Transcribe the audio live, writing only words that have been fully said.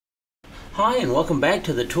Hi and welcome back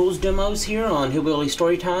to the tools demos here on Hillbilly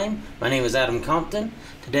Storytime. My name is Adam Compton.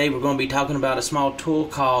 Today we're going to be talking about a small tool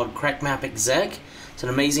called CrackMapExec. It's an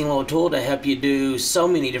amazing little tool to help you do so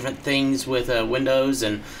many different things with Windows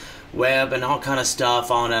and web and all kind of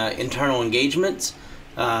stuff on internal engagements.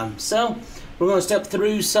 So we're going to step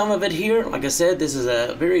through some of it here. Like I said, this is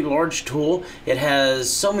a very large tool. It has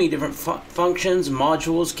so many different functions,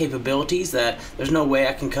 modules, capabilities that there's no way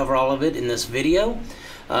I can cover all of it in this video.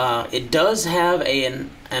 It does have an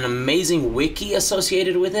amazing wiki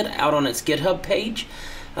associated with it out on its GitHub page.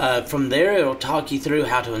 From there it'll talk you through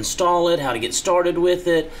how to install it, how to get started with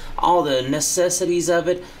it, all the necessities of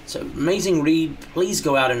it. So amazing read. Please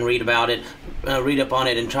go out and read about it, read up on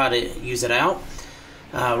it and try to use it out.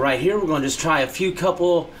 Right here we're going to just try a few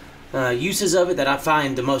couple uses of it that I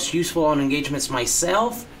find the most useful on engagements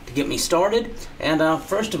myself to get me started. And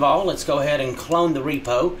first of all, let's go ahead and clone the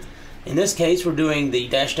repo. In this case, we're doing the --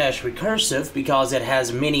 recursive because it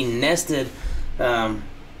has many nested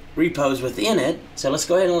repos within it. So let's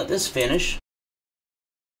go ahead and let this finish.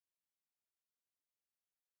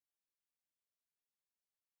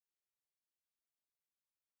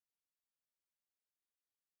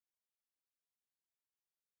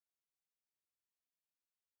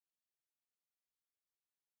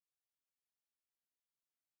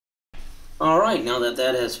 Alright, now that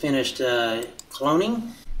that has finished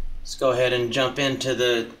cloning, let's go ahead and jump into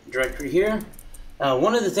the directory here.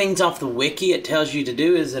 One of the things off the wiki it tells you to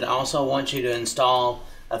do is it also wants you to install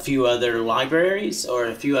a few other libraries or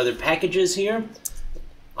a few other packages here.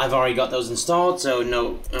 I've already got those installed, so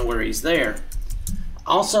no worries there.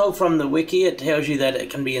 Also from the wiki it tells you that it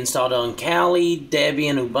can be installed on Kali,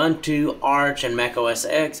 Debian, Ubuntu, Arch, and Mac OS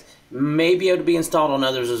X. May be able to be installed on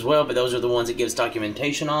others as well, but those are the ones it gives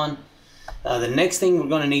documentation on. The next thing we're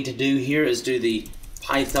going to need to do here is do the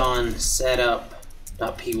Python setup.py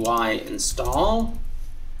install,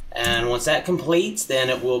 and once that completes then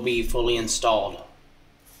it will be fully installed.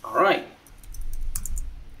 Alright,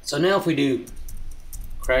 so now if we do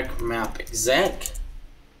CrackMapExec,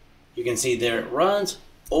 you can see there it runs,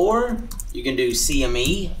 or you can do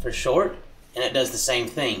CME for short and it does the same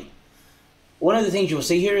thing. One of the things you'll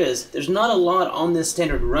see here is there's not a lot on this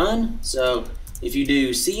standard run, so if you do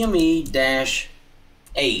CME-H,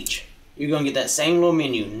 you're going to get that same little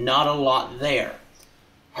menu, not a lot there.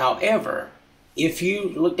 However, if you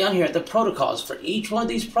look down here at the protocols, for each one of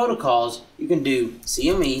these protocols, you can do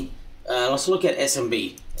CME, let's look at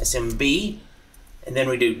SMB, and then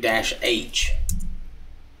we do -H.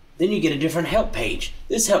 Then you get a different help page.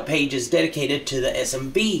 This help page is dedicated to the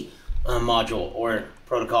SMB module or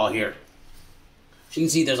protocol here. So you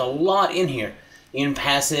can see there's a lot in here. You can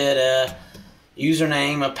pass it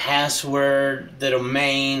username, a password, the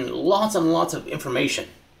domain, lots and lots of information.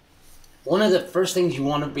 One of the first things you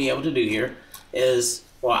want to be able to do here is,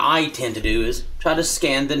 what I tend to do is try to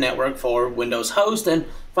scan the network for Windows host and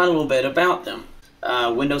find a little bit about them.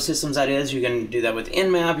 Windows systems, that is. You can do that with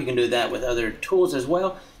Nmap, you can do that with other tools as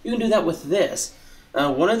well. You can do that with this.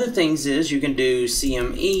 One of the things is you can do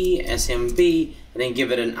CME, SMB, and then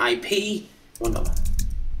give it an IP.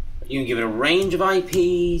 You can give it a range of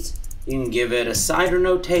IPs. You can give it a CIDR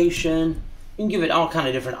notation. You can give it all kind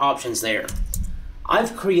of different options there.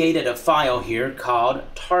 I've created a file here called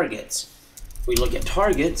targets. If we look at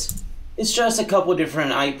targets, it's just a couple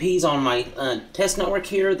different IPs on my test network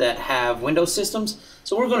here that have Windows systems.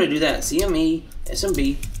 So we're going to do that. CME,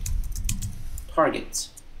 SMB, targets.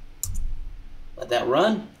 Let that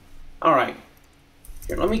run. Alright.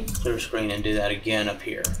 Here, let me clear screen and do that again up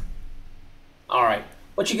here. Alright.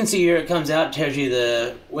 What you can see here, it comes out, it tells you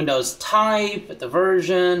the Windows type, the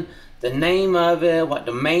version, the name of it, what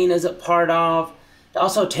domain is it part of. It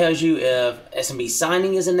also tells you if SMB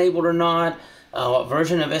signing is enabled or not, what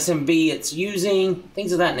version of SMB it's using,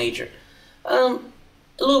 things of that nature. A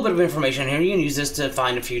little bit of information here. You can use this to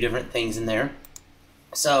find a few different things in there.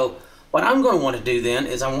 So what I'm going to want to do then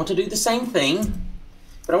is I want to do the same thing,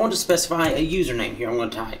 but I want to specify a username here. I'm going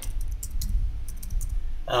to type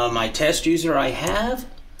my test user I have.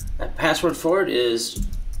 My password for it is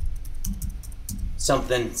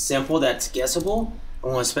something simple that's guessable. I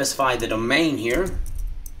want to specify the domain here.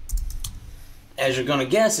 As you're going to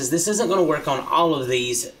guess, is this isn't going to work on all of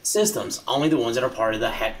these systems, only the ones that are part of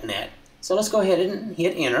the hacknet. So let's go ahead and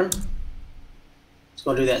hit enter. It's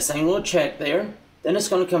going to do that same little check there. Then it's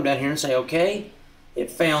going to come down here and say okay. It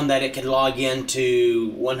found that it could log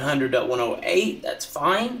into 100.108. That's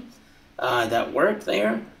fine. That worked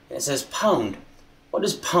there. And it says pwned. What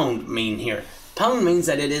does pwned mean here? Pwned means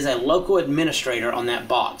that it is a local administrator on that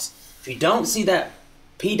box. If you don't see that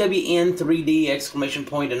PWN 3D exclamation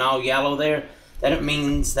point and all yellow there, that it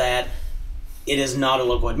means that it is not a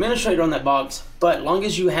local administrator on that box, but long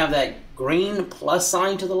as you have that green plus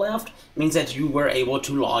sign to the left, it means that you were able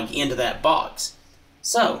to log into that box.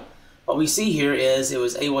 So what we see here is it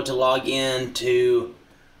was able to log in to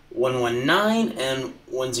 119 and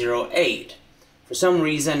 108. For some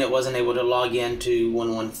reason, it wasn't able to log in to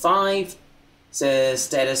 115. Says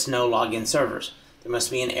status no login servers. There must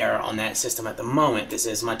be an error on that system at the moment. This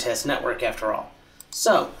is my test network after all.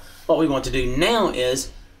 So what we want to do now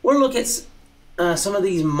is we'll look at some of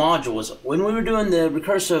these modules. When we were doing the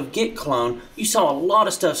recursive git clone, you saw a lot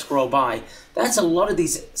of stuff scroll by. That's a lot of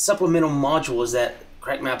these supplemental modules that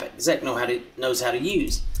CrackMapExec knows how to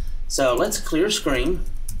use. So let's clear screen,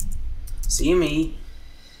 CME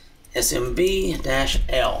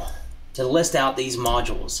SMB-L to list out these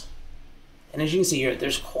modules. And as you can see here,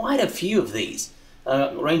 there's quite a few of these,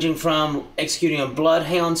 ranging from executing a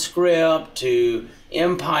Bloodhound script to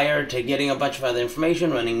Empire to getting a bunch of other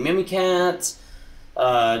information, running Mimikatz,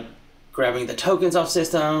 grabbing the tokens off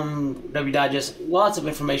system, wdigest, lots of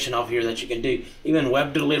information off here that you can do. Even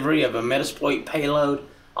web delivery of a Metasploit payload,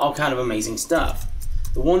 all kind of amazing stuff.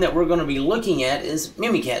 The one that we're going to be looking at is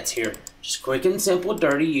Mimikatz here. Just quick and simple,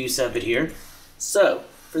 dirty use of it here. So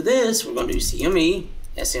for this, we're going to do CME,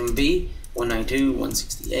 SMB, 192,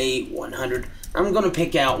 168, 100. I'm going to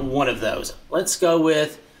pick out one of those. Let's go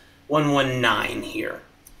with 119 here.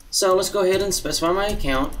 So let's go ahead and specify my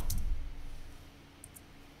account,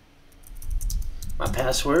 my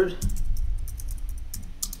password,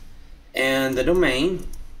 and the domain.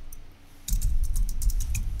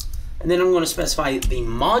 And then I'm going to specify the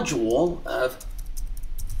module of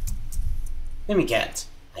Mimikatz.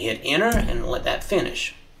 I hit enter and let that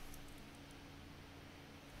finish.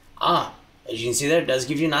 As you can see there, it does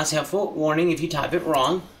give you a nice helpful warning if you type it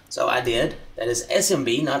wrong. So I did. That is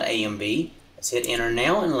SMB, not AMB. Let's hit enter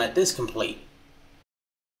now and let this complete.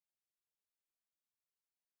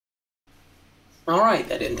 Alright,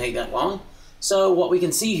 that didn't take that long. So what we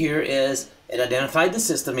can see here is it identified the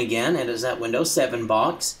system again. It is that Windows 7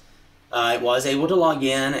 box. It was able to log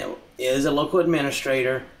in. It is a local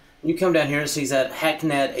administrator. You come down here, it sees that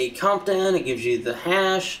hacknet a Compton. It gives you the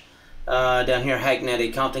hash. Down here, hacknet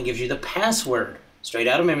a Compton gives you the password. Straight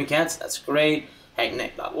out of Mimikatz. That's great.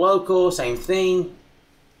 Hacknet.local, same thing.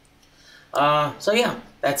 So yeah,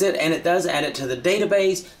 that's it. And it does add it to the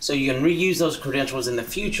database, so you can reuse those credentials in the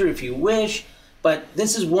future if you wish. But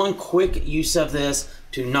this is one quick use of this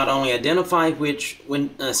to not only identify which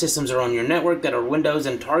systems are on your network that are Windows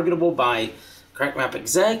and targetable by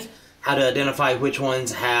CrackMapExec, how to identify which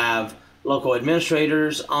ones have local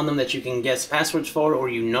administrators on them that you can guess passwords for, or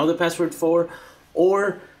you know the password for,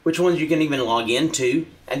 or which ones you can even log into.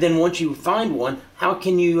 And then once you find one, how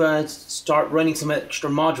can you start running some extra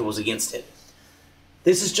modules against it?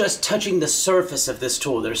 This is just touching the surface of this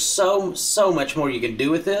tool. There's so much more you can do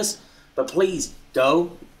with this, but please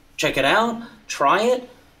go check it out, try it,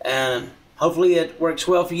 and hopefully it works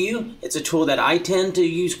well for you. It's a tool that I tend to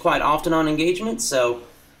use quite often on engagements, so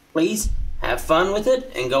please have fun with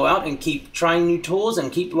it and go out and keep trying new tools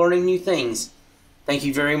and keep learning new things. Thank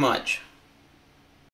you very much.